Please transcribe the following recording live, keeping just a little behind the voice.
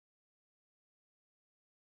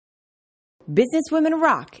Business Women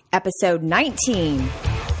Rock, episode 19.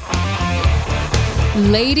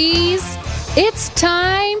 Ladies, it's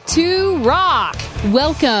time to rock.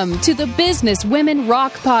 Welcome to the Business Women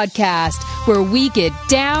Rock podcast, where we get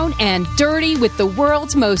down and dirty with the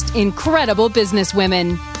world's most incredible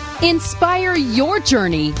businesswomen. Inspire your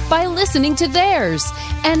journey by listening to theirs.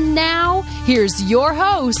 And now, here's your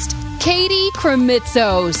host, Katie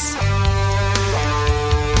Kremitzos.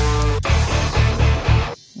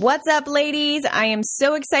 What's up, ladies? I am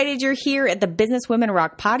so excited you're here at the Business Women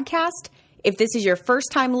Rock podcast. If this is your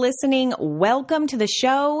first time listening, welcome to the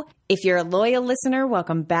show. If you're a loyal listener,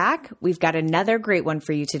 welcome back. We've got another great one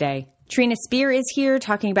for you today. Trina Spear is here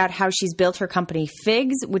talking about how she's built her company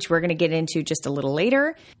Figs, which we're going to get into just a little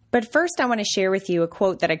later. But first, I want to share with you a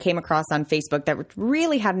quote that I came across on Facebook that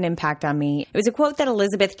really had an impact on me. It was a quote that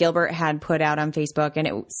Elizabeth Gilbert had put out on Facebook, and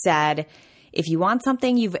it said, "If you want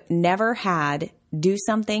something you've never had, do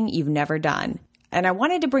something you've never done." And I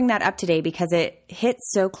wanted to bring that up today because it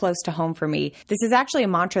hits so close to home for me. This is actually a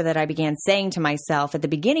mantra that I began saying to myself at the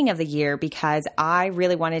beginning of the year because I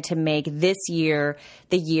really wanted to make this year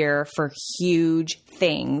the year for huge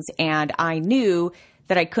things. And I knew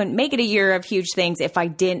that I couldn't make it a year of huge things if I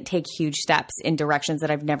didn't take huge steps in directions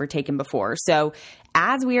that I've never taken before. So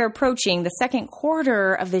as we are approaching the second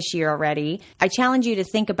quarter of this year already, I challenge you to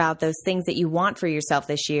think about those things that you want for yourself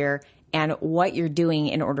this year and what you're doing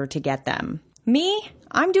in order to get them. Me,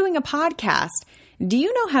 I'm doing a podcast. Do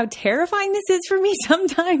you know how terrifying this is for me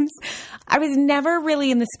sometimes? I was never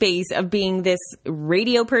really in the space of being this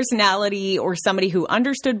radio personality or somebody who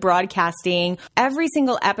understood broadcasting. Every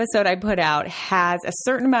single episode I put out has a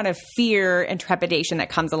certain amount of fear and trepidation that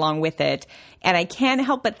comes along with it. And I can't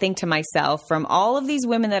help but think to myself, from all of these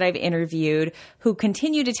women that I've interviewed who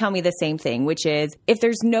continue to tell me the same thing, which is if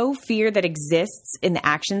there's no fear that exists in the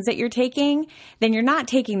actions that you're taking, then you're not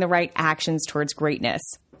taking the right actions towards greatness.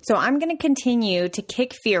 So I'm going to continue to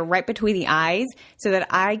kick fear right between the eyes so that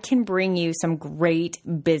I can bring you some great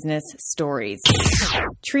business stories.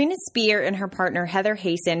 Trina Spear and her partner Heather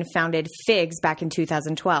Hasson founded Figs back in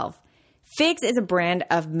 2012. Figs is a brand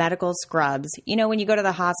of medical scrubs. You know, when you go to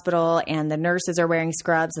the hospital and the nurses are wearing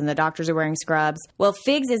scrubs and the doctors are wearing scrubs. Well,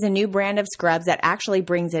 Figs is a new brand of scrubs that actually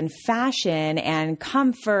brings in fashion and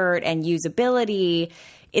comfort and usability.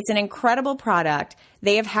 It's an incredible product.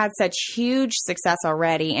 They have had such huge success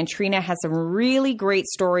already, and Trina has some really great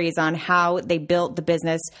stories on how they built the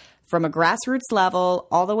business from a grassroots level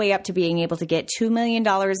all the way up to being able to get $2 million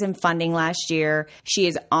in funding last year. She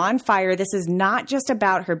is on fire. This is not just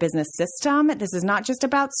about her business system. This is not just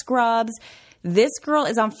about scrubs. This girl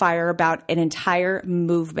is on fire about an entire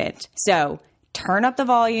movement. So turn up the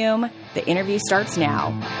volume. The interview starts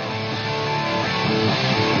now.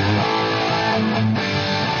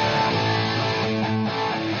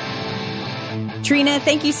 Trina,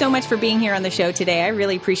 thank you so much for being here on the show today. I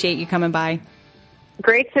really appreciate you coming by.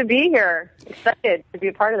 Great to be here. Excited to be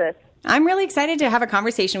a part of this. I'm really excited to have a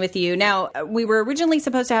conversation with you. Now, we were originally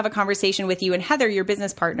supposed to have a conversation with you and Heather, your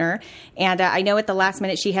business partner, and I know at the last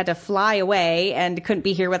minute she had to fly away and couldn't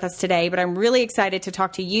be here with us today, but I'm really excited to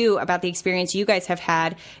talk to you about the experience you guys have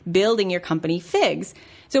had building your company, Figs.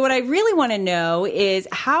 So what I really want to know is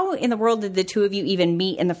how in the world did the two of you even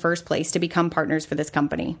meet in the first place to become partners for this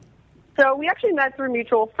company? So we actually met through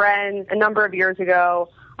mutual friends a number of years ago.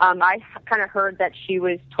 I kind of heard that she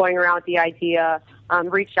was toying around with the idea,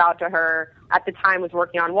 reached out to her. At the time, was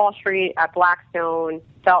working on Wall Street at Blackstone,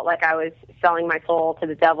 felt like I was selling my soul to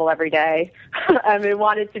the devil every day. I mean,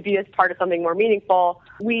 wanted to be as part of something more meaningful.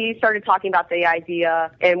 We started talking about the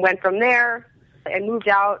idea and went from there and moved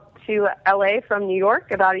out to LA from New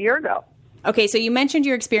York about a year ago. Okay, so you mentioned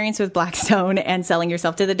your experience with Blackstone and selling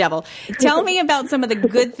yourself to the devil. Tell me about some of the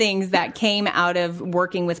good things that came out of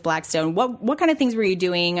working with Blackstone. What kind of things were you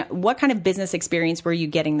doing? What kind of business experience were you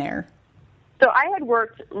getting there? So I had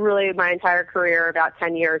worked really my entire career, about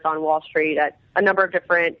 10 years on Wall Street at a number of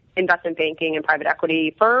different investment banking and private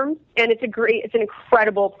equity firms. And it's an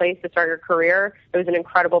incredible place to start your career. It was an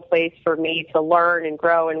incredible place for me to learn and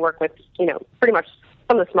grow and work with, pretty much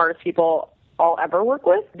some of the smartest people I'll ever work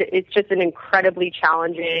with. It's just an incredibly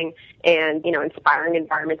challenging and, inspiring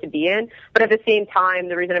environment to be in. But at the same time,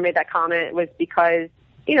 the reason I made that comment was because,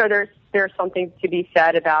 there's something to be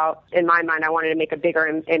said about, in my mind, I wanted to make a bigger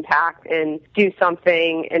impact and do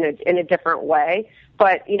something in a different way.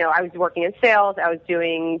 But, I was working in sales, I was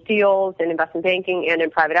doing deals in investment banking and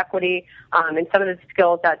in private equity. And some of the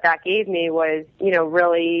skills that gave me was,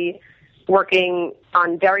 really working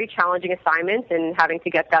on very challenging assignments and having to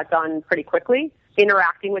get that done pretty quickly,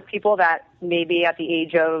 interacting with people that maybe at the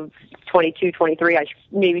age of 22, 23, I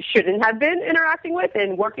maybe shouldn't have been interacting with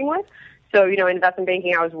and working with. So, in investment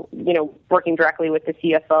banking, I was, working directly with the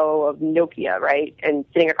CFO of Nokia, right, and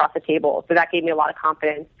sitting across the table. So that gave me a lot of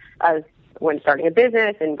confidence as when starting a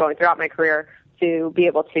business and going throughout my career to be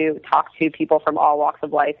able to talk to people from all walks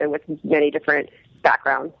of life and with many different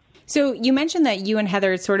backgrounds. So you mentioned that you and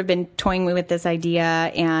Heather had sort of been toying with this idea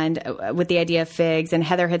and with the idea of figs, and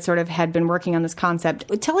Heather had been working on this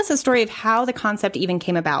concept. Tell us a story of how the concept even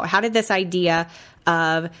came about. How did this idea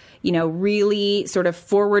of, really sort of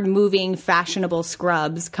forward-moving, fashionable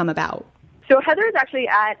scrubs come about? So Heather is actually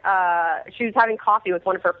she was having coffee with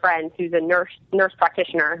one of her friends who's a nurse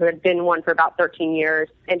practitioner who had been one for about 13 years.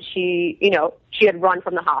 And she had run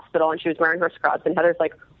from the hospital and she was wearing her scrubs. And Heather's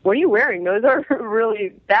like, what are you wearing? Those are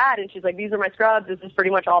really bad. And she's like, these are my scrubs. This is pretty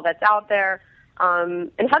much all that's out there.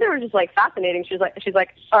 And Heather was just like fascinating. She's like,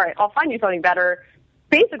 all right, I'll find you something better.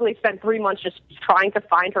 Basically spent 3 months just trying to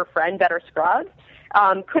find her friend better scrubs.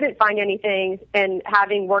 Couldn't find anything, and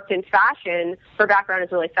having worked in fashion, her background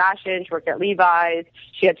is really fashion. She worked at Levi's.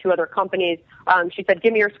 She had 2 other companies. She said,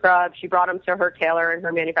 give me your scrubs. She brought them to her tailor and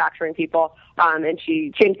her manufacturing people, and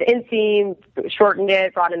she changed the inseam, shortened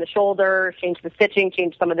it, brought in the shoulder, changed the stitching,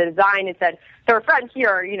 changed some of the design, and said, to her friend,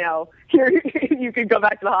 here you could go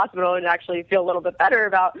back to the hospital and actually feel a little bit better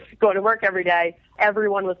about going to work every day.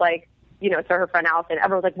 Everyone was like, to her friend Allison,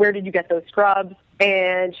 everyone was like, where did you get those scrubs?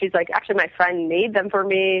 And she's like, actually, my friend made them for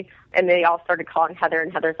me. And they all started calling Heather,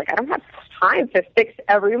 and Heather's like, I don't have time to fix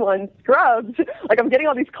everyone's scrubs. Like, I'm getting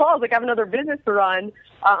all these calls. Like, I have another business to run.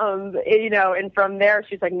 And from there,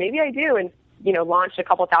 she's like, maybe I do. And, launched a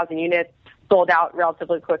couple thousand units, sold out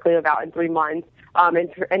relatively quickly, about in 3 months.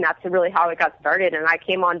 And that's really how it got started. And I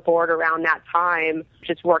came on board around that time,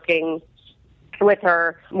 just working with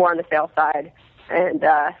her more on the sales side. And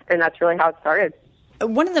that's really how it started.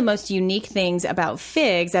 One of the most unique things about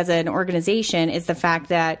Figs as an organization is the fact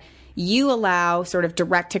that you allow sort of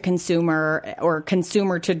direct to consumer or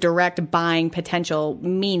consumer to direct buying potential,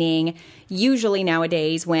 meaning usually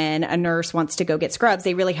nowadays when a nurse wants to go get scrubs,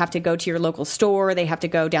 they really have to go to your local store, they have to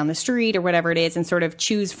go down the street or whatever it is and sort of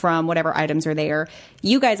choose from whatever items are there.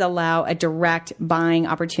 You guys allow a direct buying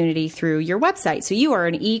opportunity through your website. So you are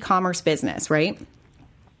an e-commerce business, right?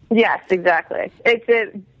 Yes, exactly. It's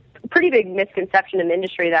a pretty big misconception in the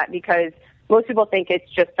industry that because most people think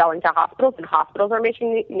it's just selling to hospitals and hospitals are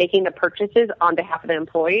making the purchases on behalf of the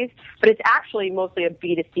employees, but it's actually mostly a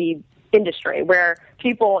B2C industry where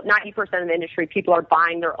 90% of the industry, people are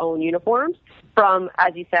buying their own uniforms from,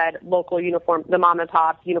 as you said, local uniform, the mom and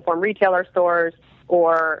pop uniform retailer stores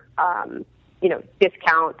or,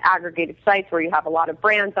 discount aggregated sites where you have a lot of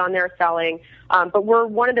brands on there selling. But we're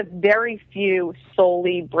one of the very few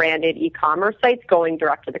solely branded e-commerce sites going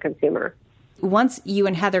direct to the consumer. Once you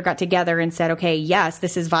and Heather got together and said, okay, yes,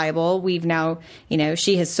 this is viable. We've now,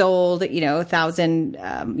 she has sold,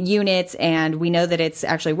 1,000 units and we know that it's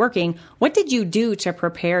actually working. What did you do to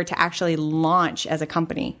prepare to actually launch as a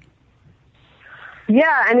company?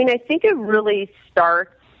 Yeah, I think it really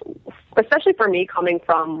starts, especially for me coming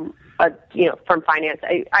from from finance.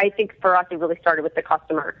 I think for us, it really started with the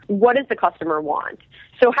customer. What does the customer want?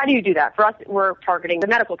 So how do you do that? For us, we're targeting the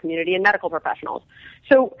medical community and medical professionals.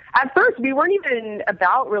 So at first, we weren't even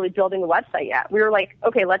about really building a website yet. We were like,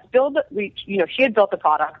 okay, let's build, she had built the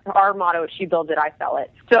product. Our motto is she builds it, I sell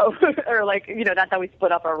it. So, that's how we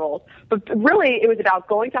split up our roles. But really, it was about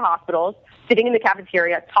going to hospitals, sitting in the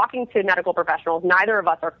cafeteria, talking to medical professionals. Neither of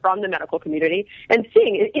us are from the medical community, and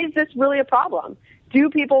seeing, is this really a problem? Do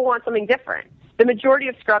people want something different? The majority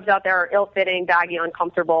of scrubs out there are ill-fitting, baggy,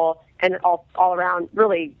 uncomfortable, and all around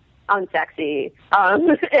really unsexy.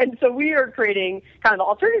 And so we are creating kind of the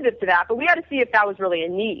alternative to that, but we had to see if that was really a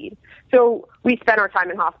need. So we spent our time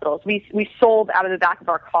in hospitals. We sold out of the back of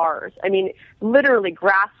our cars. Literally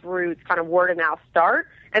grassroots kind of word of mouth start.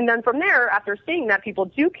 And then from there, after seeing that people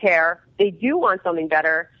do care, they do want something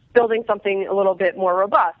better, building something a little bit more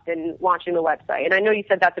robust and launching the website. And I know you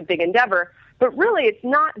said that's a big endeavor, but really it's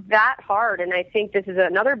not that hard. And I think this is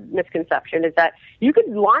another misconception, is that you could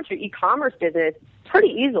launch your e-commerce business pretty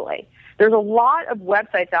easily. There's a lot of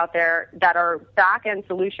websites out there that are back-end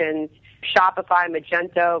solutions, Shopify,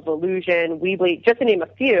 Magento, Volusion, Weebly, just to name a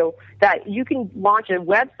few, that you can launch a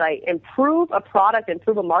website, improve a product,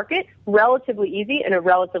 improve a market relatively easy in a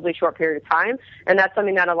relatively short period of time. And that's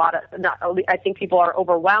something that I think people are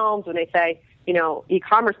overwhelmed when they say,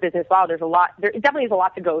 e-commerce business, wow, there definitely is a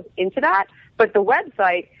lot to go into that. But the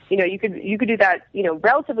website, you could do that,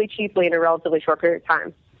 relatively cheaply in a relatively short period of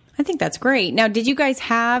time. I think that's great. Now, did you guys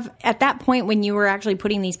have, at that point when you were actually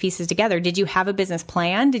putting these pieces together, did you have a business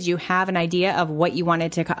plan? Did you have an idea of what you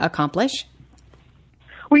wanted to accomplish?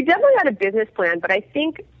 We definitely had a business plan, but I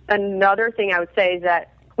think another thing I would say is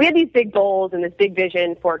that we had these big goals and this big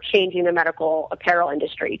vision for changing the medical apparel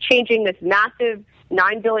industry, changing this massive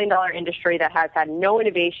 $9 billion industry that has had no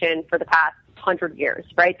innovation for the past 100 years,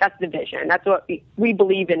 right? That's the vision. That's what we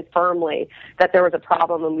believe in firmly, that there was a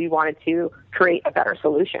problem and we wanted to create a better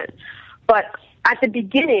solution. But at the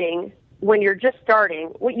beginning, when you're just starting,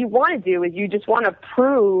 what you want to do is you just want to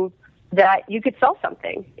prove that you could sell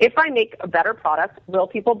something. If I make a better product, will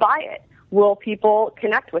people buy it? Will people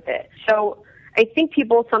connect with it? So I think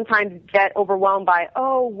people sometimes get overwhelmed by,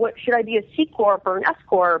 oh, what should I be, a C Corp or an S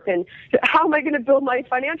Corp? And how am I going to build my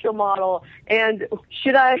financial model? And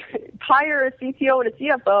should I hire a CTO and a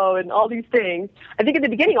CFO and all these things? I think at the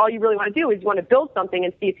beginning, all you really want to do is you want to build something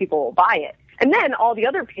and see if people will buy it. And then all the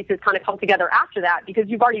other pieces kind of come together after that because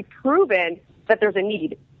you've already proven that there's a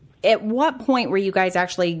need. At what point were you guys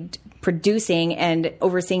actually producing and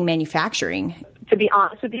overseeing manufacturing? To be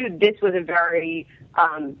honest with you, this was a very,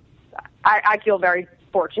 I feel very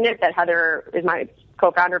fortunate that Heather is my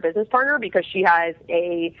co-founder business partner because she has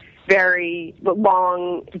a very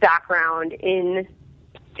long background in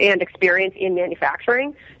and experience in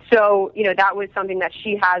manufacturing. So, that was something that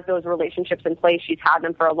she has those relationships in place. She's had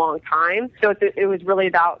them for a long time. So it was really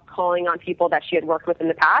about calling on people that she had worked with in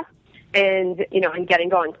the past and, and getting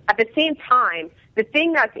going. At the same time, the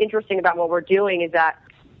thing that's interesting about what we're doing is that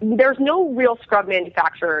there's no real scrub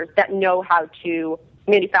manufacturers that know how to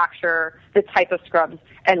manufacture the type of scrubs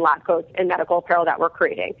and lab coats and medical apparel that we're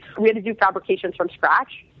creating. We had to do fabrications from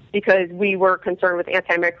scratch because we were concerned with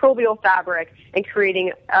antimicrobial fabric and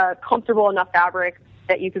creating a comfortable enough fabric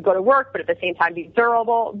that you could go to work, but at the same time be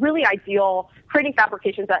durable, really ideal, creating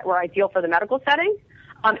fabrications that were ideal for the medical setting.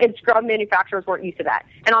 And scrub manufacturers weren't used to that.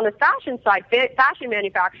 And on the fashion side, fashion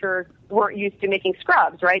manufacturers weren't used to making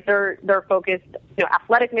scrubs, right? They're focused,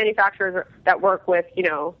 athletic manufacturers that work with,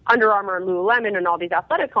 Under Armour and Lululemon and all these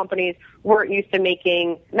athletic companies weren't used to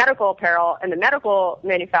making medical apparel, and the medical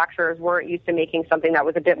manufacturers weren't used to making something that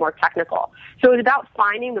was a bit more technical. So it was about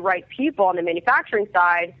finding the right people on the manufacturing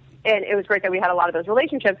side. And it was great that we had a lot of those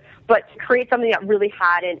relationships, but to create something that really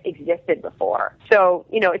hadn't existed before. So,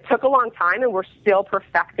 it took a long time, and we're still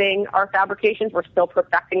perfecting our fabrications. We're still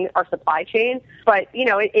perfecting our supply chain. But,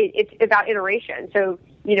 it's about iteration. So,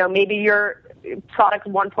 maybe your product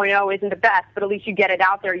 1.0 isn't the best, but at least you get it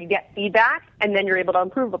out there, you get feedback, and then you're able to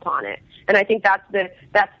improve upon it. And I think that's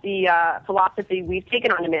the philosophy we've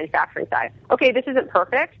taken on the manufacturing side. Okay, this isn't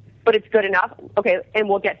perfect, but it's good enough. Okay, and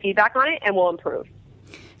we'll get feedback on it, and we'll improve.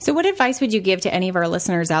 So what advice would you give to any of our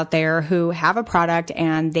listeners out there who have a product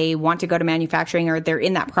and they want to go to manufacturing, or they're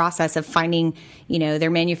in that process of finding, their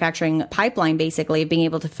manufacturing pipeline, basically, of being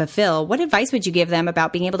able to fulfill? What advice would you give them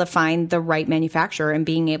about being able to find the right manufacturer and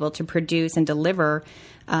being able to produce and deliver,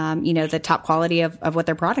 the top quality of what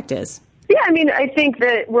their product is? Yeah, I think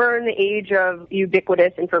that we're in the age of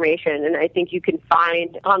ubiquitous information, and I think you can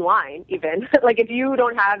find online even. Like, if you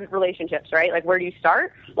don't have relationships, right? Like, where do you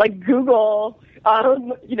start? Like, Google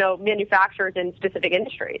manufacturers in specific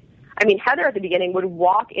industries. Heather at the beginning would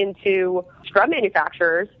walk into scrub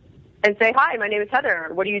manufacturers and say, "Hi, my name is Heather.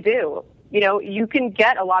 What do you do?" You can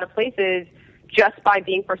get a lot of places just by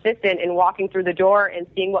being persistent and walking through the door and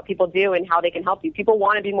seeing what people do and how they can help you. People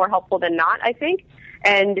want to be more helpful than not, I think.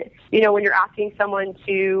 And, when you're asking someone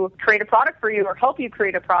to create a product for you or help you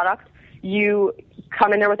create a product, you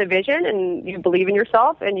come in there with a vision and you believe in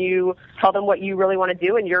yourself and you tell them what you really want to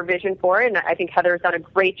do and your vision for it. And I think Heather's done a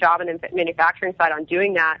great job on the manufacturing side on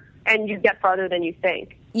doing that, and you get farther than you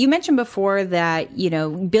think. You mentioned before that,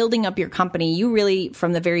 building up your company, you really,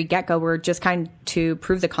 from the very get-go, were just kind of to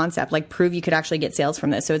prove the concept, like prove you could actually get sales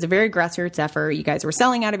from this. So it's a very grassroots effort. You guys were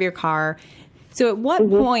selling out of your car. So at what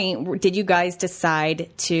point did you guys decide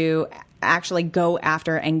to actually go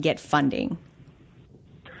after and get funding?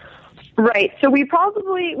 Right. So we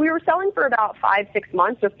were selling for about 5-6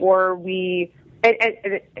 months before on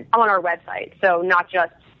our website. So not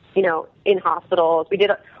just, in hospitals.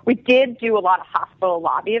 We did do a lot of hospital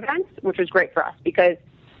lobby events, which was great for us because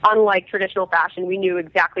unlike traditional fashion, we knew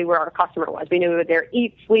exactly where our customer was. We knew their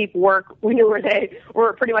eat, sleep, work. We knew where they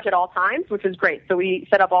were pretty much at all times, which was great. So we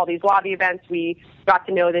set up all these lobby events. We got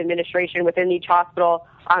to know the administration within each hospital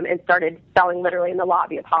and started selling literally in the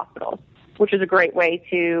lobby of hospitals, which is a great way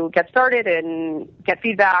to get started and get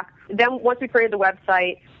feedback. Then once we created the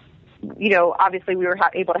website, obviously we were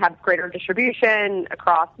able to have greater distribution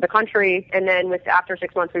across the country. And then after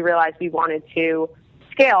 6 months, we realized we wanted to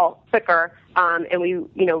scale quicker. And we,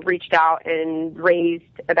 reached out and raised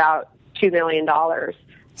about $2 million.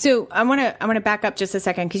 So I want to back up just a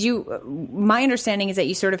second because my understanding is that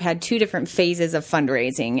you sort of had two different phases of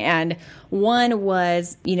fundraising, and one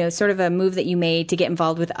was sort of a move that you made to get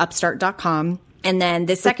involved with Upstart.com, And then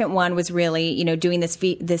the second one was really, doing this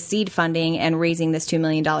seed funding and raising this $2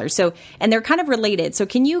 million. So, and they're kind of related. So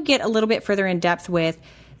can you get a little bit further in depth with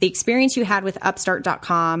the experience you had with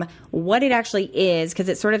Upstart.com, what it actually is, because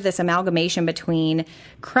it's sort of this amalgamation between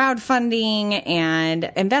crowdfunding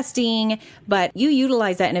and investing, but you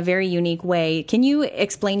utilize that in a very unique way. Can you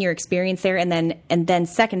explain your experience there, and then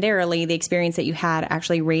secondarily, the experience that you had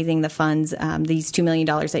actually raising the funds, these $2 million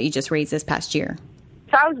that you just raised this past year?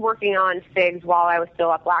 So I was working on FIGs while I was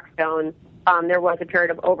still at Blackstone. There was a period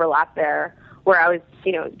of overlap there where I was,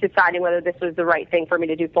 deciding whether this was the right thing for me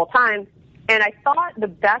to do full time. And I thought the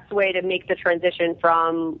best way to make the transition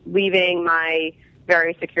from leaving my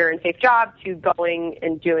very secure and safe job to going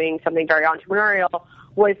and doing something very entrepreneurial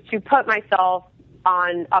was to put myself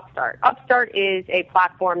on Upstart. Upstart is a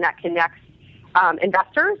platform that connects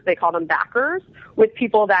investors, they call them backers, with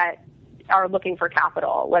people that are looking for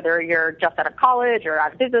capital, whether you're just out of college or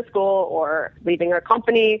out of business school or leaving a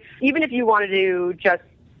company. Even if you wanted to just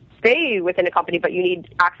stay within a company but you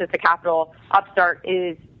need access to capital, Upstart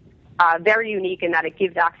is very unique in that it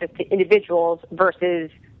gives access to individuals versus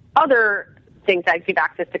other things that give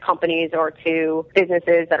access to companies or to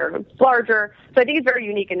businesses that are larger. So I think it's very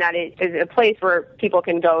unique in that it is a place where people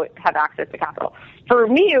can go have access to capital. For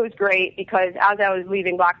me, it was great because as I was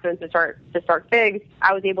leaving Blackstone to start FIGs,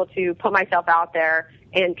 I was able to put myself out there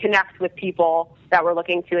and connect with people that were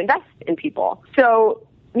looking to invest in people. So,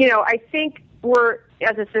 I think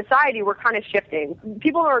as a society, we're kind of shifting.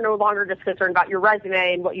 People are no longer just concerned about your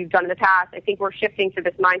resume and what you've done in the past. I think we're shifting to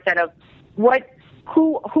this mindset of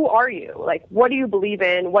who are you? Like, what do you believe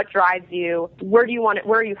in? What drives you? Where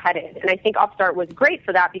are you headed? And I think Upstart was great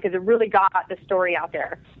for that because it really got the story out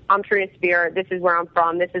there. I'm Trina Spear. This is where I'm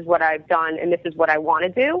from. This is what I've done. And this is what I want to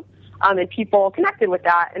do. And people connected with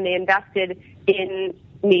that and they invested in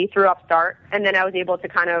me through Upstart, and then I was able to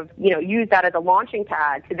kind of, use that as a launching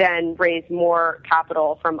pad to then raise more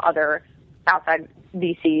capital from other outside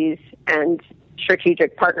VCs and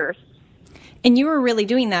strategic partners. And you were really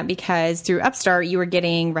doing that because through Upstart, you were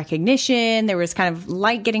getting recognition. There was kind of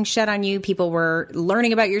light getting shed on you. People were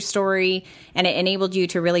learning about your story, and it enabled you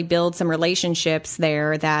to really build some relationships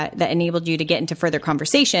there that enabled you to get into further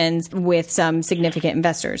conversations with some significant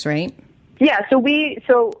investors, right? Yeah.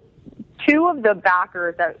 So two of the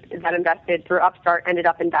backers that invested through Upstart ended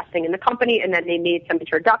up investing in the company, and then they made some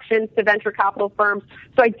introductions to venture capital firms.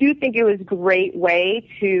 So I do think it was a great way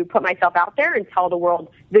to put myself out there and tell the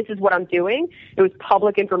world, this is what I'm doing. It was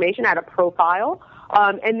public information. I had a profile.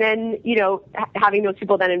 And then, having those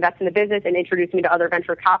people then invest in the business and introduce me to other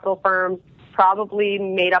venture capital firms probably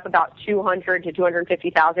made up about $200,000 to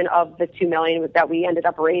 $250,000 of the $2 million that we ended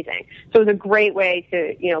up raising. So it was a great way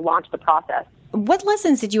to, launch the process. What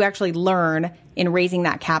lessons did you actually learn in raising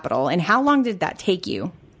that capital, and how long did that take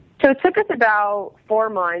you? So it took us about 4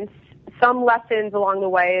 months. Some lessons along the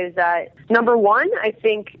way is that, number one, I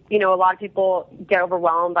think, a lot of people get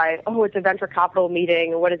overwhelmed by, it's a venture capital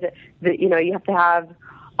meeting, and what is it? You have to have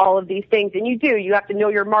all of these things, and you do. You have to know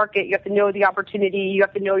your market. You have to know the opportunity. You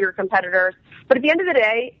have to know your competitors. But at the end of the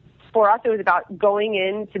day, for us, it was about going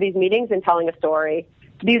into these meetings and telling a story.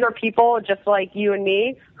 These are people just like you and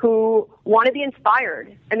me who want to be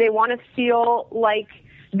inspired, and they want to feel like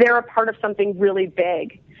they're a part of something really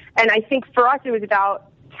big. And I think for us, it was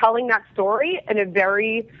about telling that story in a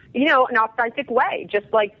very, an authentic way, just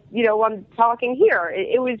like, I'm talking here.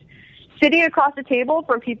 It was sitting across the table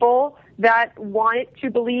from people that want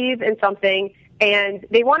to believe in something, and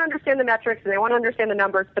they want to understand the metrics and they want to understand the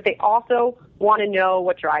numbers, but they also want to know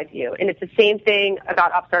what drives you. And it's the same thing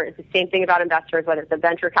about Upstart. It's the same thing about investors, whether it's a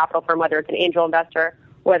venture capital firm, whether it's an angel investor,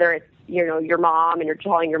 whether it's, your mom and you're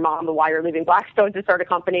telling your mom why you're leaving Blackstone to start a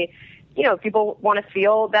company. People want to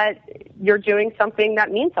feel that you're doing something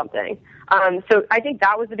that means something. So I think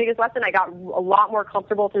that was the biggest lesson. I got a lot more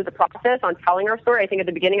comfortable through the process on telling our story. I think at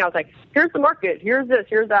the beginning I was like, here's the market, here's this,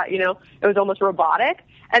 here's that, it was almost robotic.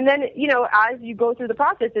 And then, as you go through the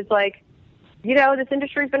process, it's like, this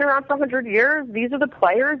industry's been around for 100 years. These are the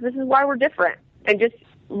players. This is why we're different. And just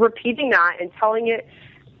repeating that and telling it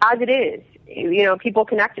as it is. People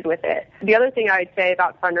connected with it. The other thing I'd say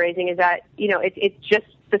about fundraising is that, it's just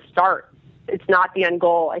the start. It's not the end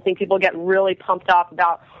goal. I think people get really pumped up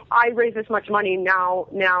about, I raised this much money, now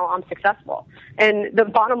I'm successful. And the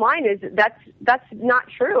bottom line is that's not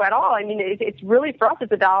true at all. I mean, it's really, for us,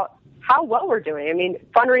 it's about how well we're doing. I mean,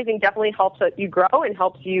 fundraising definitely helps you grow and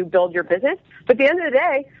helps you build your business. But at the end of the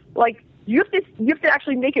day, you have to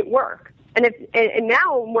actually make it work. And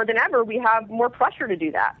now more than ever, we have more pressure to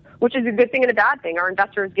do that, which is a good thing and a bad thing. Our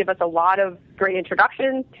investors give us a lot of great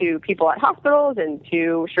introductions to people at hospitals and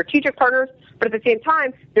to strategic partners. But at the same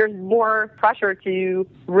time, there's more pressure to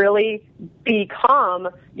really become,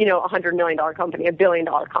 a $100 million company, a $1 billion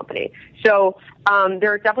company. So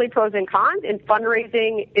there are definitely pros and cons, and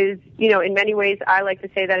fundraising is, in many ways, I like to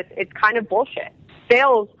say that it's kind of bullshit.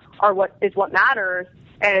 Sales are what matters,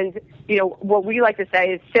 and, what we like to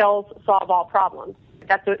say is sales solve all problems.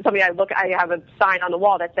 That's something I have a sign on the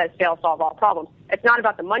wall that says sales solve all problems. It's not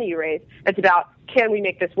about the money you raise. It's about, can we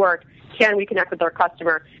make this work? Can we connect with our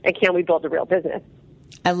customer? And can we build a real business?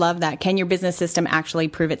 I love that. Can your business system actually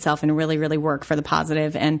prove itself and really, really work for the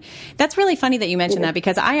positive? And that's really funny that you mentioned that,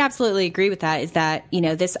 because I absolutely agree with that, is that,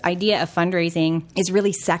 this idea of fundraising is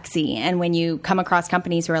really sexy. And when you come across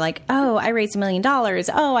companies who are like, oh, I raised $1 million.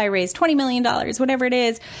 Oh, I raised $20 million, whatever it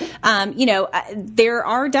is. There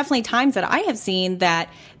are definitely times that I have seen that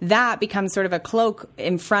becomes sort of a cloak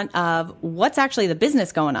in front of what's actually the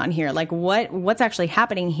business going on here. Like what's actually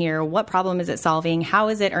happening here? What problem is it solving? How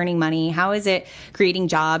is it earning money? How is it creating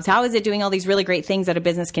jobs? How is it doing all these really great things that a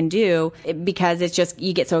business can do? Because it's just,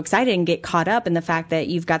 you get so excited and get caught up in the fact that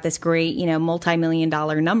you've got this great,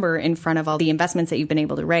 multi-million-dollar number in front of all the investments that you've been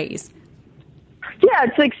able to raise. Yeah,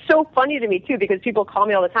 it's like so funny to me too, because people call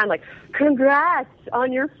me all the time like, congrats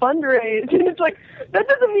on your fundraise. And it's like, that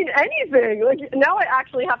doesn't mean anything. Like, now I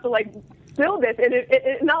actually have to build this, and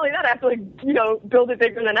not only that, I have to build it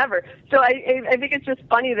bigger than ever. So I think it's just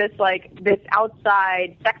funny, this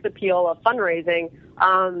outside sex appeal of fundraising,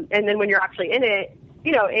 and then when you're actually in it,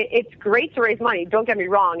 it's great to raise money. Don't get me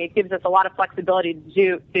wrong; it gives us a lot of flexibility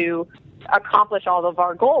to accomplish all of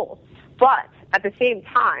our goals. But at the same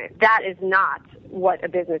time, that is not what a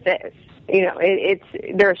business is.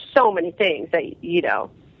 There's so many things that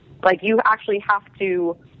you actually have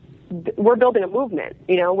to. We're building a movement,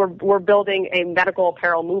 we're building a medical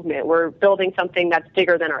apparel movement. We're building something that's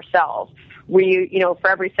bigger than ourselves. We, for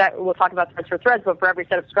every set, we'll talk about Threads for Threads, but for every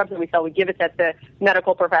set of scrubs that we sell, we give a set to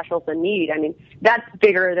medical professionals in need. I mean, that's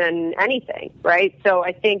bigger than anything, right? So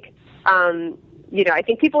I think, I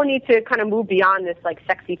think people need to kind of move beyond this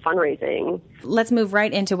sexy fundraising. Let's move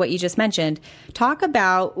right into what you just mentioned. Talk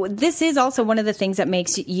about, this is also one of the things that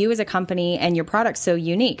makes you as a company and your product so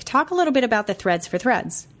unique. Talk a little bit about the Threads for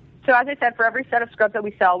Threads. So as I said, for every set of scrubs that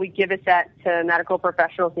we sell, we give a set to medical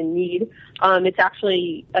professionals in need. It's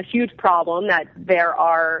actually a huge problem that there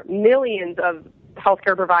are millions of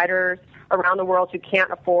healthcare providers around the world who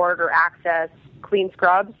can't afford or access clean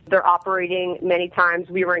scrubs. They're operating many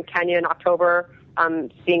times. We were in Kenya in October,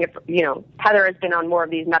 seeing if, Heather has been on more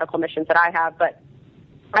of these medical missions that I have, but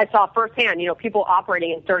I saw firsthand, people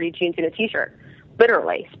operating in dirty jeans and a t-shirt.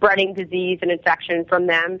 Literally spreading disease and infection from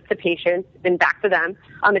them to patients and back to them.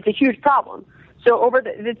 It's a huge problem. So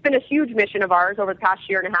it's been a huge mission of ours. Over the past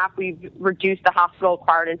year and a half, we've reduced the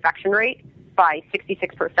hospital-acquired infection rate by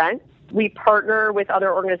 66%. We partner with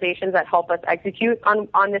other organizations that help us execute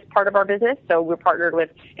on this part of our business. So we're partnered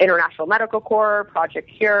with International Medical Corps,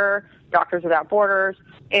 Project Cure, Doctors Without Borders.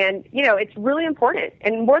 And, it's really important.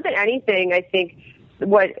 And more than anything, I think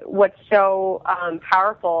what's so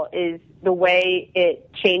powerful is the way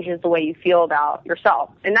it changes the way you feel about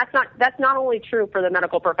yourself. And that's not only true for the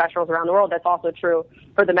medical professionals around the world, that's also true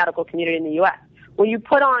for the medical community in the U.S. When you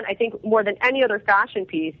put on, I think more than any other fashion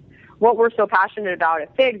piece, what we're so passionate about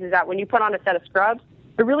at FIGS is that when you put on a set of scrubs,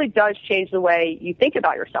 it really does change the way you think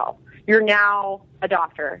about yourself. You're now a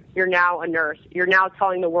doctor. You're now a nurse. You're now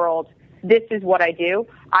telling the world, this is what I do.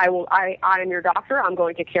 I am your doctor. I'm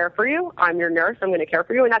going to care for you. I'm your nurse. I'm going to care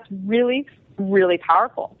for you. And that's really, really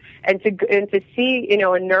powerful. And to see,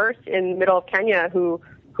 a nurse in the middle of Kenya who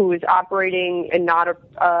is operating in not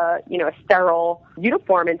a sterile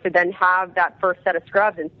uniform, and to then have that first set of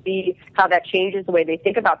scrubs and see how that changes the way they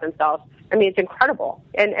think about themselves. I mean, it's incredible.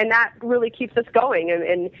 And that really keeps us going.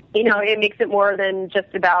 And it makes it more than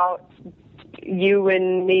just about you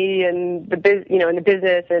and me and in the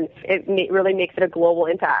business, and it really makes it a global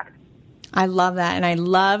impact. I love that. And I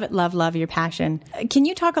love your passion. Can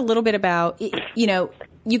you talk a little bit about,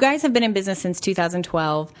 you guys have been in business since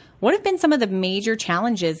 2012. What have been some of the major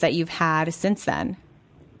challenges that you've had since then?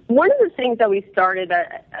 One of the things that we started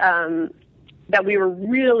that we were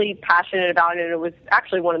really passionate about, and it was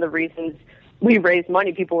actually one of the reasons we raised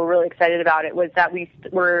money, people were really excited about it, was that we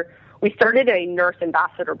started a nurse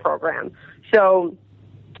ambassador program. So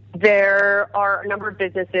there are a number of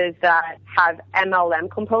businesses that have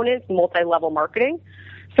MLM components, multi-level marketing.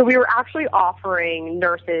 So we were actually offering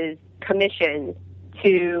nurses commissions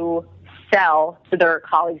to sell to their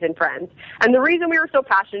colleagues and friends. And the reason we were so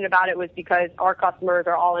passionate about it was because our customers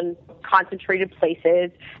are all in concentrated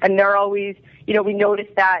places, and they're always, we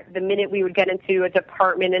noticed that the minute we would get into a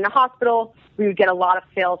department in a hospital, we would get a lot of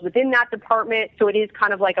sales within that department. So it is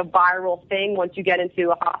kind of like a viral thing once you get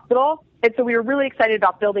into a hospital. And so we were really excited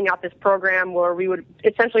about building out this program where we would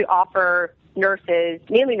essentially offer nurses,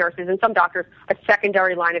 mainly nurses and some doctors, a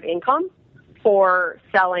secondary line of income for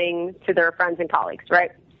selling to their friends and colleagues,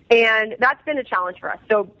 right? And that's been a challenge for us.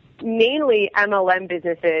 So mainly MLM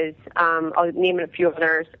businesses, I'll name a few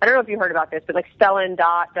others. I don't know if you heard about this, but like Stella and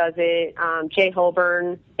Dot does it, Jay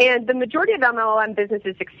Holborn. And the majority of MLM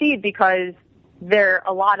businesses succeed because there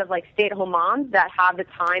are a lot of like stay-at-home moms that have the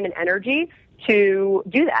time and energy to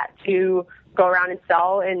do that, to go around and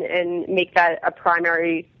sell and make that a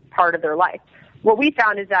primary part of their life. What we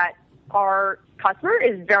found is that our customer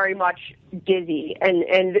is very much busy and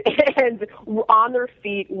on their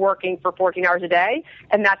feet working for 14 hours a day,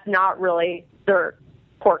 and that's not really their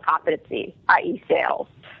core competency, i.e. sales.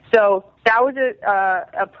 So that was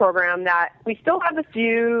a program that we still have a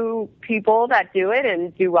few people that do it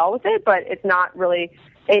and do well with it, but it's not really,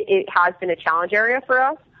 it has been a challenge area for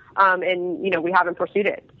us. And, we haven't pursued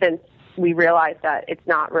it since we realized that it's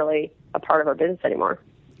not really a part of our business anymore.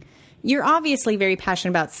 You're obviously very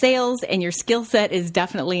passionate about sales, and your skill set is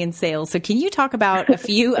definitely in sales. So can you talk about a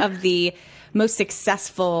few of the most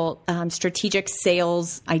successful strategic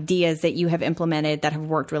sales ideas that you have implemented that have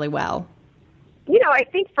worked really well? I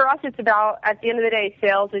think for us it's about, at the end of the day,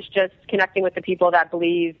 sales is just connecting with the people that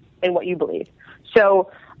believe in what you believe. So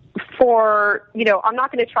I'm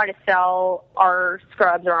not going to try to sell our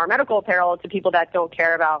scrubs or our medical apparel to people that don't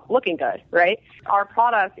care about looking good, right? Our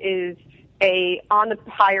product is on the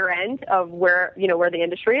higher end of where the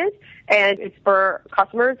industry is. And it's for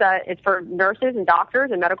customers it's for nurses and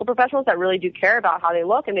doctors and medical professionals that really do care about how they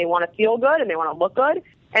look, and they want to feel good and they want to look good.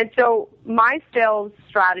 And so my sales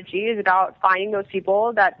strategy is about finding those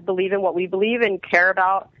people that believe in what we believe and care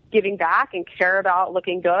about giving back and care about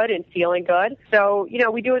looking good and feeling good. So,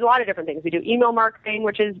 we do a lot of different things. We do email marketing,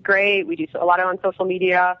 which is great. We do a lot on social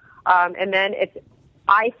media. And then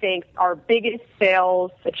I think our biggest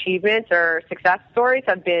sales achievements or success stories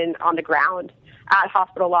have been on the ground at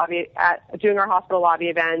hospital lobby, doing our hospital lobby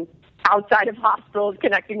events, outside of hospitals,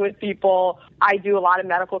 connecting with people. I do a lot of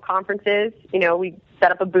medical conferences. We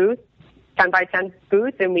set up a booth, 10 by 10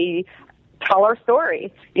 booth, and we tell our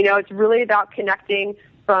story. It's really about connecting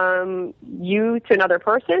from you to another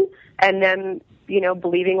person, and then,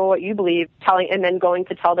 believing in what you believe, and then going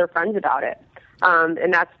to tell their friends about it.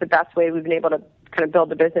 And that's the best way we've been able to kind of build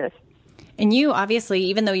the business. And you, obviously,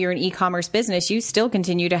 even though you're an e-commerce business, you still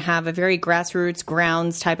continue to have a very grassroots,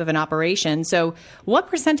 grounds type of an operation. So what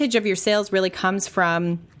percentage of your sales really comes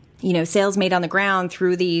from, sales made on the ground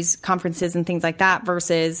through these conferences and things like that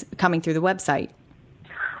versus coming through the website?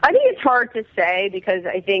 I think it's hard to say because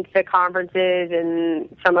I think the conferences and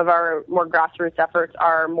some of our more grassroots efforts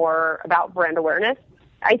are more about brand awareness.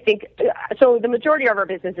 I think, so the majority of our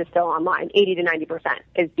business is still online. 80 to 90%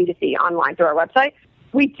 is B2C online through our website.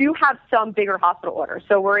 We do have some bigger hospital orders.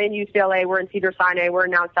 So we're in UCLA, we're in Cedars-Sinai, we're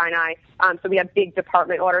in Mount Sinai. So we have big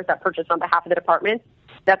department orders that purchase on behalf of the departments.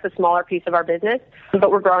 That's a smaller piece of our business,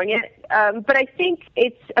 but we're growing it. But I think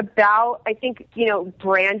it's about,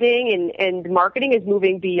 branding and marketing is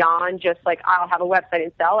moving beyond just like, I'll have a website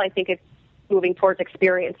and sell. I think it's moving towards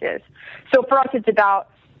experiences. So for us, it's about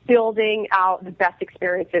building out the best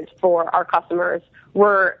experiences for our customers.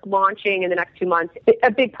 We're launching in the next 2 months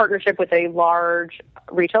a big partnership with a large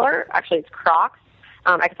retailer. Actually, it's Crocs.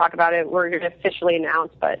 I can talk about it. We're going to officially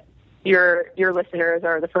announce, but your listeners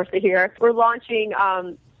are the first to hear. We're launching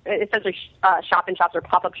essentially shop-in-shops or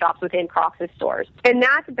pop-up shops within Crocs' stores. And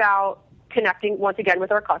that's about connecting, once again,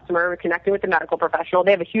 with our customer. We're connecting with the medical professional.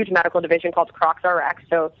 They have a huge medical division called Crocs RX,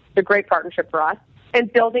 so it's a great partnership for us.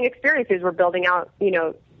 And building experiences. We're building out,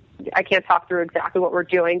 I can't talk through exactly what we're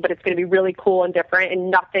doing, but it's going to be really cool and different and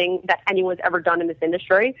nothing that anyone's ever done in this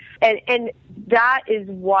industry. And that is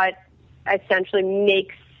what essentially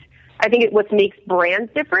makes, what makes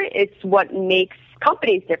brands different. It's what makes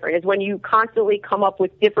companies different, is when you constantly come up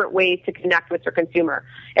with different ways to connect with your consumer.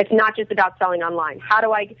 It's not just about selling online. How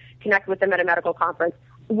do I connect with them at a medical conference?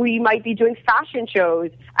 We might be doing fashion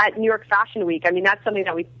shows at New York Fashion Week. I mean, that's something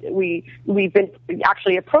that we've been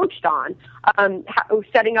actually approached on,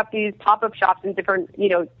 setting up these pop-up shops in different,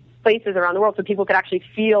 places around the world so people could actually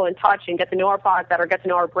feel and touch and get to know our product better, get to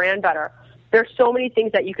know our brand better. There's so many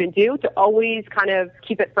things that you can do to always kind of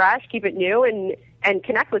keep it fresh, keep it new, and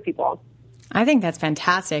connect with people. I think that's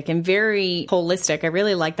fantastic and very holistic. I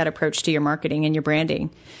really like that approach to your marketing and your branding.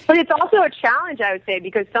 But it's also a challenge, I would say,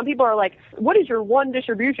 because some people are like, what is your one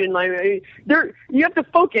distribution? Like, you have to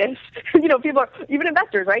focus. People are, even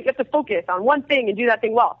investors, right? You have to focus on one thing and do that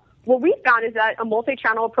thing well. What we found is that a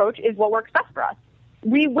multi-channel approach is what works best for us.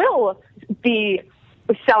 We will be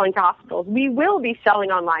selling to hospitals. We will be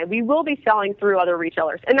selling online. We will be selling through other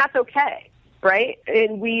retailers, and that's okay. Right?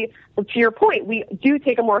 And to your point, we do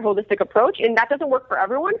take a more holistic approach, and that doesn't work for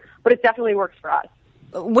everyone, but it definitely works for us.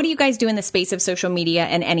 What do you guys do in the space of social media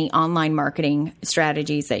and any online marketing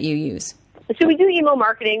strategies that you use? So we do email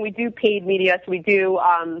marketing. We do paid media. So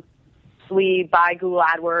we buy Google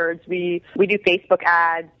AdWords. We do Facebook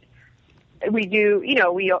ads. We do,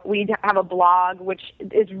 we have a blog, which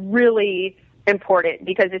is really important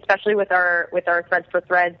because especially with our Threads for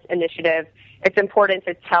Threads initiative, it's important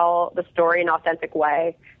to tell the story in an authentic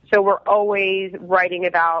way. So we're always writing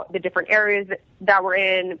about the different areas that we're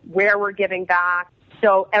in, where we're giving back.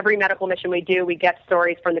 So every medical mission we do, we get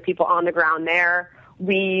stories from the people on the ground there.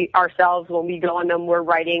 We ourselves, when we go on them, we're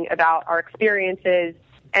writing about our experiences.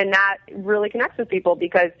 And that really connects with people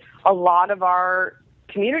because a lot of our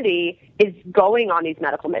community is going on these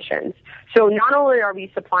medical missions. So not only are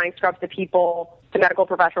we supplying scrubs to medical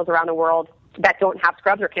professionals around the world that don't have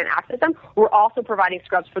scrubs or can't access them, we're also providing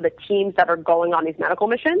scrubs for the teams that are going on these medical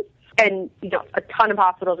missions. And, a ton of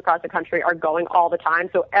hospitals across the country are going all the time.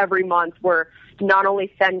 So every month we're not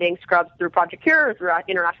only sending scrubs through Project Cure or through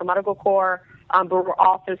International Medical Corps, but we're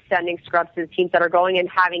also sending scrubs to the teams that are going and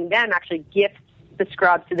having them actually gift the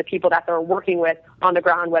scrubs to the people that they're working with on the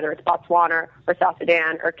ground, whether it's Botswana or South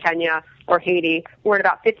Sudan or Kenya or Haiti. We're in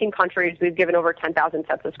about 15 countries. We've given over 10,000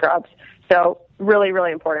 sets of scrubs. So really,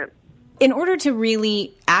 really important. In order to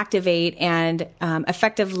really activate and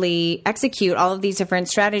effectively execute all of these different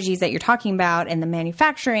strategies that you're talking about and the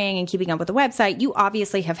manufacturing and keeping up with the website, you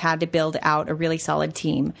obviously have had to build out a really solid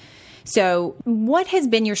team. So what has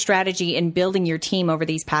been your strategy in building your team over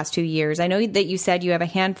these past 2 years? I know that you said you have a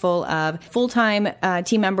handful of full-time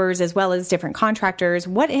team members as well as different contractors.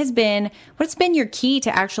 What's been your key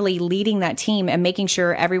to actually leading that team and making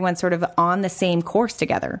sure everyone's sort of on the same course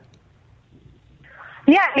together?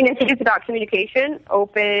 Yeah, I think it's about communication,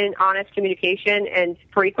 open, honest communication, and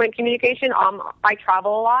frequent communication. I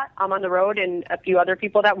travel a lot. I'm on the road, and a few other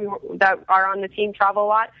people that are on the team travel a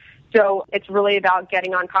lot. So it's really about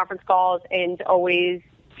getting on conference calls and always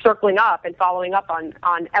circling up and following up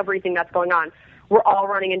on everything that's going on. We're all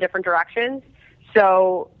running in different directions.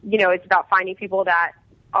 So, it's about finding people that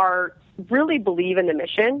really believe in the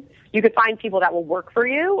mission. You could find people that will work for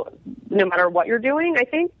you no matter what you're doing, I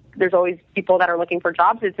think. There's always people that are looking for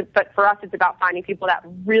jobs. But for us, it's about finding people that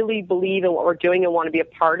really believe in what we're doing and want to be a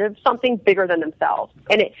part of something bigger than themselves.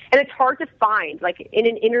 And it's hard to find. Like in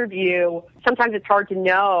an interview, sometimes it's hard to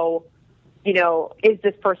know, is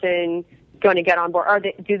this person going to get on board?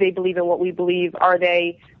 Do they believe in what we believe? Are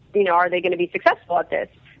they going to be successful at this?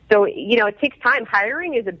 So, it takes time.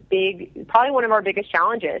 Hiring is probably one of our biggest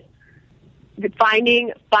challenges.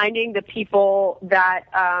 Finding the people that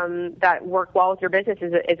work well with your business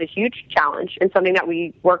is a huge challenge and something that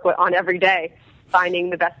we work on every day. Finding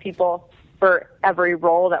the best people for every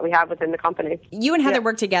role that we have within the company. You and Heather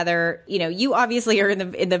work together. You obviously are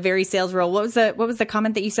in the very sales role. What was the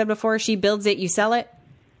comment that you said before? She builds it, you sell it.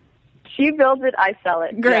 She builds it, I sell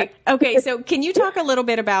it. Great. Yes. Okay, so can you talk a little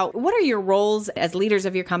bit about what are your roles as leaders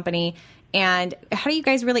of your company? And how do you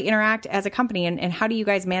guys really interact as a company, and how do you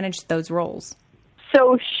guys manage those roles?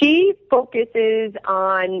 So she focuses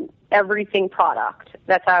on everything product.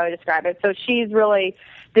 That's how I would describe it. So she's really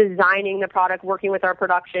designing the product, working with our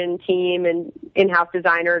production team and in-house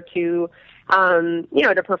designer to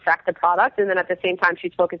perfect the product. And then at the same time,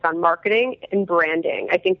 she's focused on marketing and branding.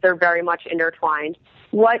 I think they're very much intertwined.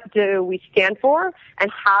 What do we stand for, and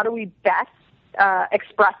how do we best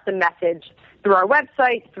express the message through our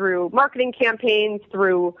website, through marketing campaigns,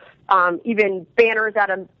 through even banners at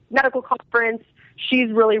a medical conference?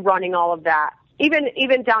 She's really running all of that,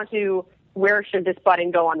 even down to where should this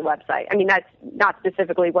button go on the website. I mean, that's not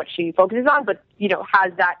specifically what she focuses on, but,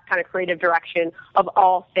 has that kind of creative direction of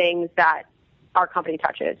all things that our company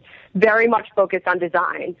touches. Very much focused on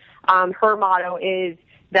design. Her motto is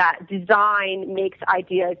that design makes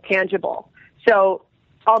ideas tangible. So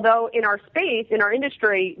although in our space, in our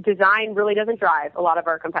industry, design really doesn't drive a lot of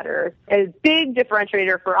our competitors, a big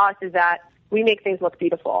differentiator for us is that we make things look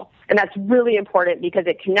beautiful. And that's really important because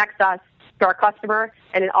it connects us to our customer,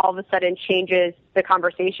 and it all of a sudden changes the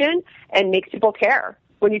conversation and makes people care.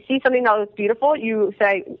 When you see something that looks beautiful, you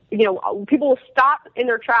say, people will stop in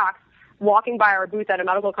their tracks walking by our booth at a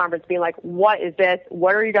medical conference being like, what is this?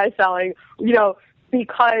 What are you guys selling? You know,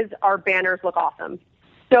 because our banners look awesome.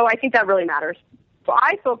 So I think that really matters. So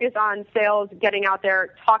I focus on sales, getting out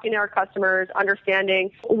there, talking to our customers,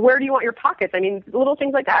 understanding where do you want your pockets? I mean, little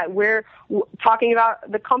things like that. We're talking about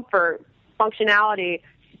the comfort, functionality,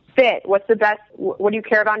 fit, what's the best, what do you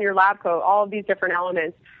care about in your lab coat, all of these different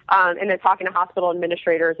elements. And then talking to hospital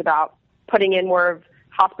administrators about putting in more of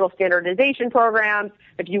hospital standardization programs.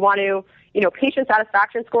 If you want to, you know, patient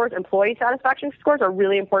satisfaction scores, employee satisfaction scores are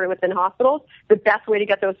really important within hospitals. The best way to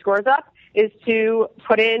get those scores up is to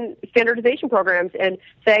put in standardization programs and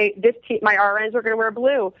say, my RNs are going to wear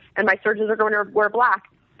blue, and my surgeons are going to wear black,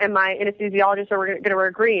 and my anesthesiologists are going to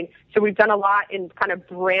wear green. So we've done a lot in kind of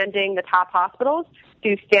branding the top hospitals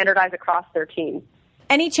to standardize across their teams.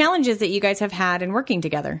 Any challenges that you guys have had in working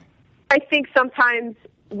together? I think sometimes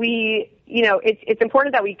it's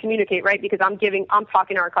important that we communicate, right? Because I'm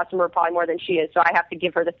talking to our customer probably more than she is, so I have to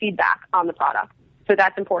give her the feedback on the product. So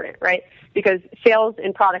that's important, right? Because sales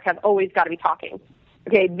and product have always got to be talking.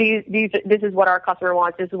 Okay, this is what our customer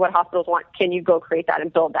wants. This is what hospitals want. Can you go create that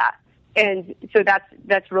and build that? And so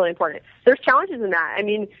that's really important. There's challenges in that. I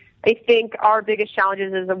mean, I think our biggest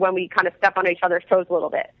challenges is when we kind of step on each other's toes a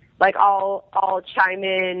little bit. Like I'll chime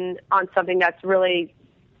in on something that's really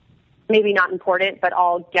maybe not important, but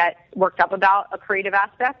I'll get worked up about a creative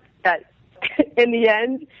aspect that in the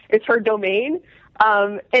end is her domain.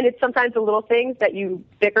 And it's sometimes the little things that you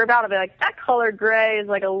bicker about. I'll be like, that color gray is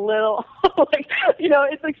like a little,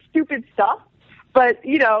 it's like stupid stuff. But,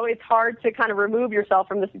 it's hard to kind of remove yourself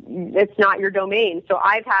from this. It's not your domain. So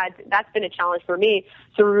that's been a challenge for me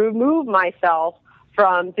to remove myself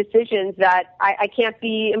from decisions that I can't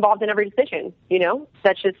be involved in every decision.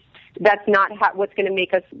 That's not what's going to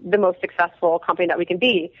make us the most successful company that we can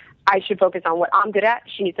be. I should focus on what I'm good at.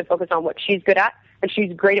 She needs to focus on what she's good at. And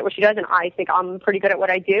she's great at what she does, and I think I'm pretty good at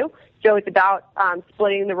what I do. So it's about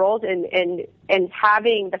splitting the roles and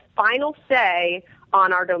having the final say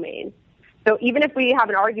on our domain. So even if we have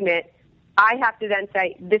an argument, I have to then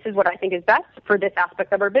say, this is what I think is best for this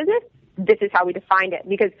aspect of our business. This is how we defined it.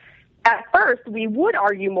 Because at first, we would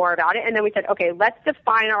argue more about it, and then we said, okay, let's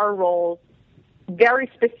define our roles very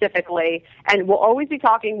specifically, and we'll always be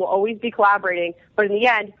talking, we'll always be collaborating, but in the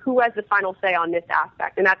end, who has the final say on this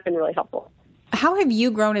aspect? And that's been really helpful. How have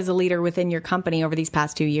you grown as a leader within your company over these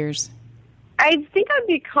past 2 years? I think I've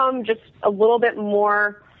become just a little bit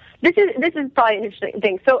more. This is probably an interesting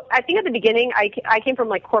thing. So I think at the beginning, I came from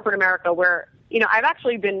like corporate America where, I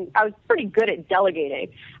was pretty good at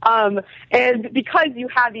delegating. And because you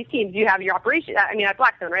have these teams, you have your operations. At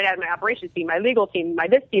Blackstone, right? I had my operations team, my legal team, my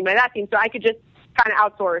this team, my that team. So I could just kind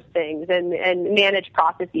of outsource things and manage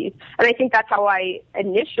processes. And I think that's how I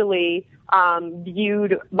initially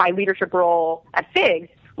viewed my leadership role at FIGS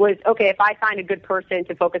was, okay, if I find a good person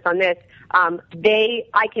to focus on this,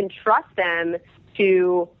 I can trust them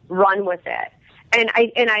to run with it. And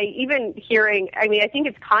I even hearing, I think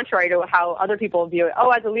it's contrary to how other people view it. Oh,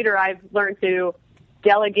 as a leader, I've learned to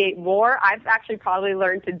delegate more. I've actually probably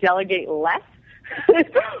learned to delegate less,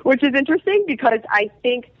 which is interesting because I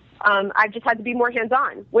think I've just had to be more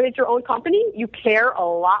hands-on. When it's your own company, you care a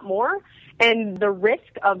lot more, and the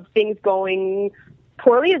risk of things going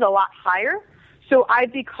poorly is a lot higher. So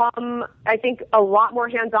I've become, I think, a lot more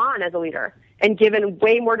hands-on as a leader and given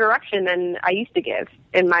way more direction than I used to give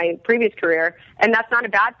in my previous career. And that's not a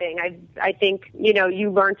bad thing. I think,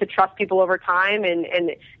 you learn to trust people over time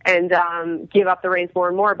and give up the reins more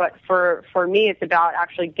and more. But for me, it's about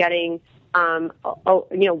actually getting,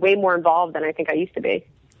 way more involved than I think I used to be.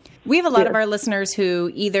 We have a lot of our listeners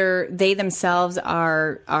who either they themselves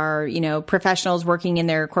are professionals working in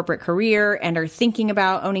their corporate career and are thinking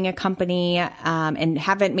about owning a company and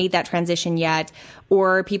haven't made that transition yet,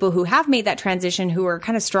 or people who have made that transition who are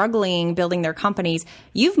kind of struggling building their companies.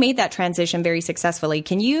 You've made that transition very successfully.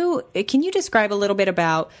 Can you describe a little bit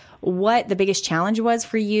about what the biggest challenge was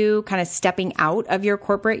for you kind of stepping out of your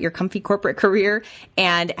comfy corporate career,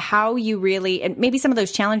 and how you really, and maybe some of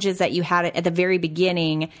those challenges that you had at the very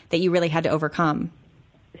beginning that you really had to overcome?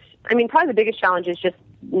 Probably the biggest challenge is just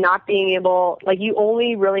not being able, you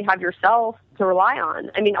only really have yourself to rely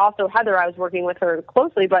on. Also Heather, I was working with her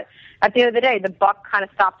closely, but at the end of the day, the buck kind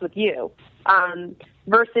of stops with you.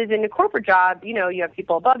 Versus in a corporate job, you have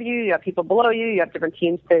people above you, you have people below you, you have different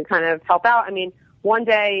teams to kind of help out. One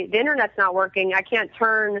day the internet's not working. I can't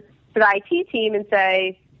turn to the IT team and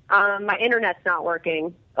say, my internet's not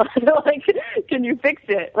working. Can you fix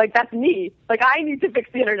it? That's me. I need to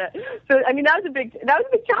fix the internet. So, that was a big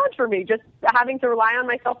challenge for me, just having to rely on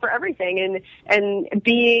myself for everything and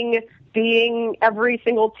being every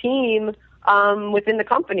single team, within the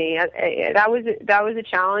company. That was a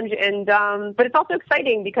challenge, and but it's also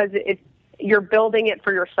exciting because you're building it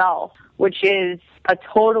for yourself, which is a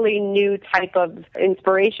totally new type of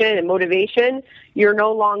inspiration and motivation. You're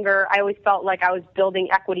no longer, I always felt like I was building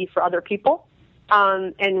equity for other people,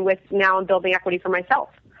 and now I'm building equity for myself,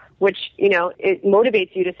 which, it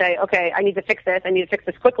motivates you to say, okay, I need to fix this. I need to fix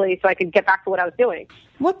this quickly so I can get back to what I was doing.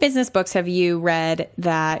 What business books have you read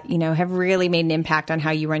that, have really made an impact on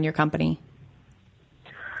how you run your company?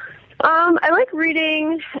 I like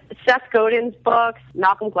reading Seth Godin's books,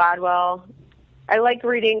 Malcolm Gladwell. I like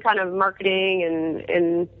reading kind of marketing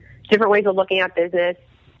and different ways of looking at business.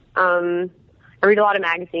 I read a lot of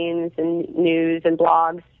magazines and news and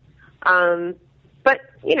blogs. But,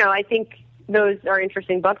 I think those are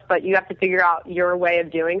interesting books, but you have to figure out your way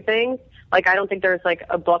of doing things. Like, I don't think there's like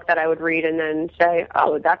a book that I would read and then say,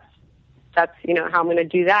 oh, that's how I'm going to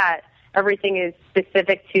do that. Everything is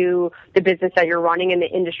specific to the business that you're running and the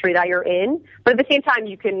industry that you're in. But at the same time,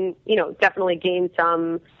 you can, definitely gain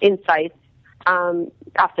some insights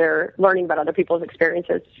after learning about other people's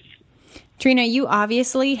experiences. Trina, you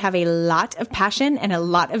obviously have a lot of passion and a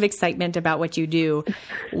lot of excitement about what you do.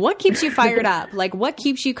 What keeps you fired up? Like, what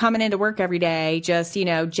keeps you coming into work every day just,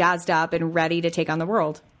 jazzed up and ready to take on the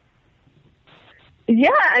world? Yeah,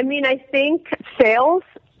 I think sales,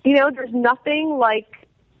 there's nothing like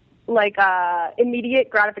immediate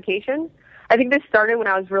gratification. I think this started when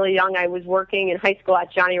I was really young. I was working in high school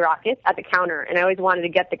at Johnny Rockets at the counter, and I always wanted to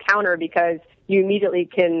get the counter because you immediately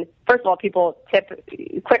can, first of all, people tip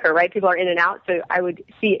quicker, right? People are in and out, so I would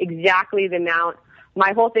see exactly the amount.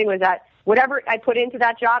 My whole thing was that whatever I put into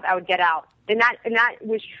that job, I would get out. And that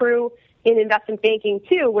was true in investment banking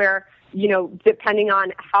too, where, depending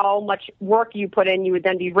on how much work you put in, you would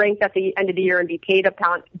then be ranked at the end of the year and be paid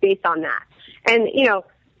based on that. And,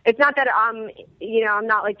 it's not that I'm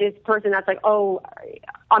not like this person that's like, oh,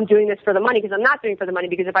 I'm doing this for the money, because I'm not doing it for the money,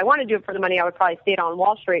 because if I want to do it for the money, I would probably stay on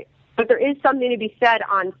Wall Street. But there is something to be said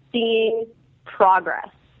on seeing progress.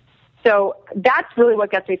 So that's really what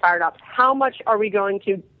gets me fired up. How much are we going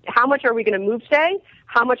to move today?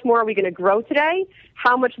 How much more are we going to grow today?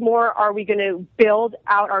 How much more are we going to build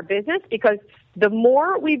out our business? Because the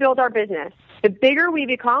more we build our business, the bigger we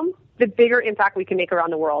become, the bigger impact we can make around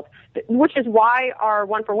the world, which is why our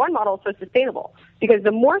one-for-one model is so sustainable, because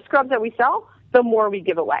the more scrubs that we sell, the more we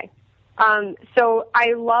give away. So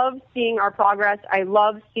I love seeing our progress. I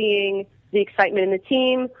love seeing the excitement in the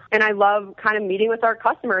team, and I love kind of meeting with our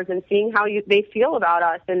customers and seeing how they feel about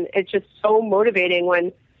us. And it's just so motivating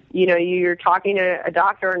when, you're talking to a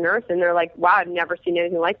doctor or nurse and they're like, wow, I've never seen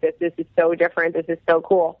anything like this. This is so different. This is so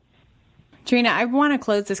cool. Trina, I want to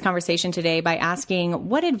close this conversation today by asking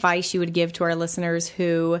what advice you would give to our listeners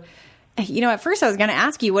who, at first I was going to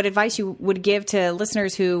ask you what advice you would give to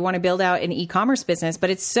listeners who want to build out an e-commerce business, but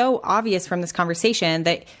it's so obvious from this conversation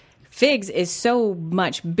that Figs is so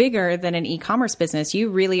much bigger than an e-commerce business. You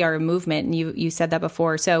really are a movement, and you said that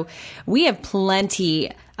before. So we have plenty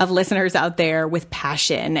of listeners out there with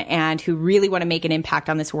passion and who really want to make an impact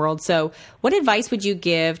on this world. So what advice would you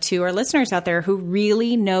give to our listeners out there who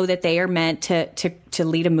really know that they are meant to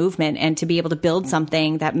lead a movement and to be able to build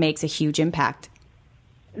something that makes a huge impact?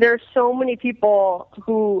 There's so many people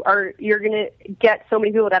you're going to get so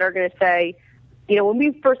many people that are going to say, when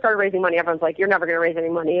we first started raising money, everyone's like, you're never going to raise any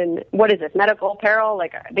money. And what is this, medical apparel?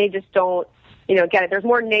 Like, they just don't, get it. There's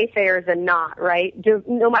more naysayers than not, right?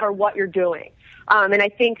 No matter what you're doing. And I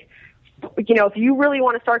think, if you really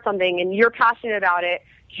want to start something and you're passionate about it,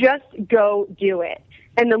 just go do it.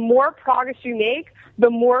 And the more progress you make, the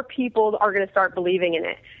more people are going to start believing in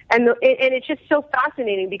it. And it's just so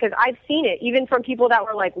fascinating because I've seen it, even from people that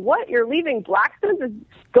were like, what, you're leaving Blackstone's to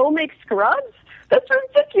go make scrubs? That's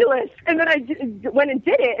ridiculous. And then I went and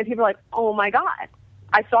did it, and people are like, oh, my God,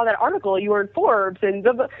 I saw that article. You were in Forbes. And,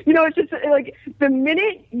 it's just like the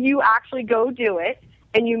minute you actually go do it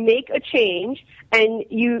and you make a change and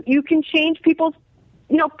you can change people's,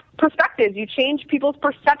 perspectives. You change people's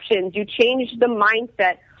perceptions. You change the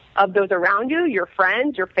mindset of those around you, your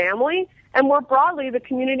friends, your family, and more broadly, the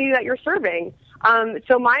community that you're serving.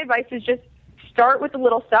 So my advice is just start with the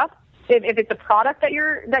little stuff. If it's a product that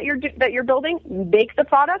you're building, make the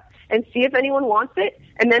product and see if anyone wants it,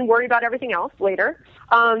 and then worry about everything else later.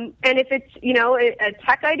 And if it's a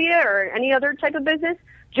tech idea or any other type of business,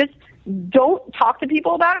 just don't talk to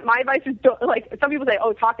people about it. My advice is don't, like some people say,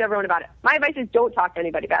 oh, talk to everyone about it. My advice is don't talk to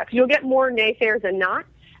anybody about it because you'll get more naysayers than not.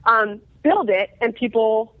 Build it, and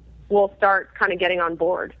people will start kind of getting on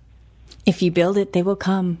board. If you build it, they will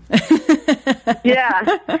come.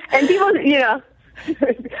 Yeah, and people,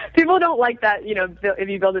 people don't like that, if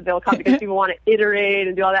you build it, they'll come because people want to iterate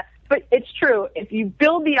and do all that. But it's true. If you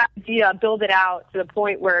build the idea, build it out to the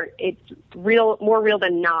point where it's real, more real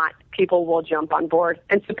than not, people will jump on board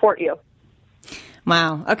and support you.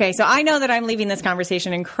 Wow. Okay. So I know that I'm leaving this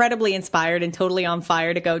conversation incredibly inspired and totally on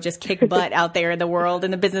fire to go just kick butt out there in the world,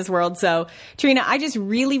 in the business world. So Trina, I just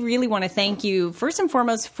really, really want to thank you first and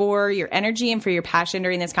foremost for your energy and for your passion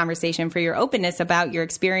during this conversation, for your openness about your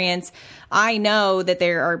experience. I know that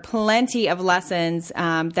there are plenty of lessons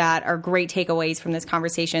that are great takeaways from this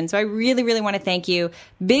conversation. So I really, really want to thank you.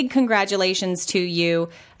 Big congratulations to you.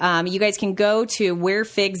 You guys can go to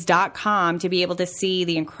wearfigs.com to be able to see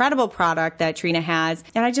the incredible product that Trina has.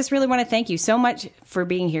 And I just really want to thank you so much for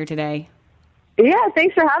being here today. Yeah,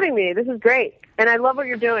 thanks for having me. This is great. And I love what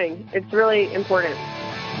you're doing. It's really important.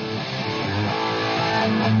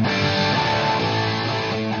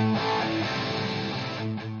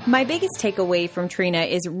 My biggest takeaway from Trina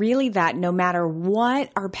is really that no matter what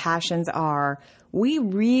our passions are, we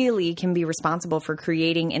really can be responsible for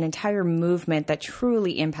creating an entire movement that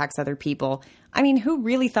truly impacts other people. I mean, who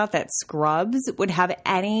really thought that scrubs would have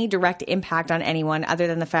any direct impact on anyone other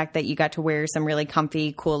than the fact that you got to wear some really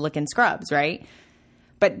comfy, cool-looking scrubs, right?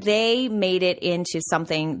 But they made it into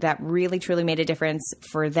something that really, truly made a difference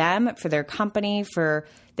for them, for their company, for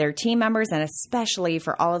their team members, and especially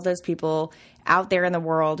for all of those people out there in the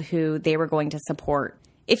world who they were going to support.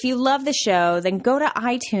 If you love the show, then go to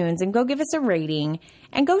iTunes and go give us a rating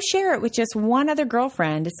and go share it with just one other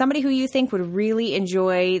girlfriend, somebody who you think would really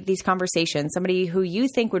enjoy these conversations, somebody who you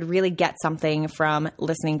think would really get something from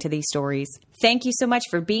listening to these stories. Thank you so much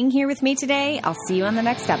for being here with me today. I'll see you on the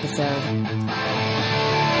next episode.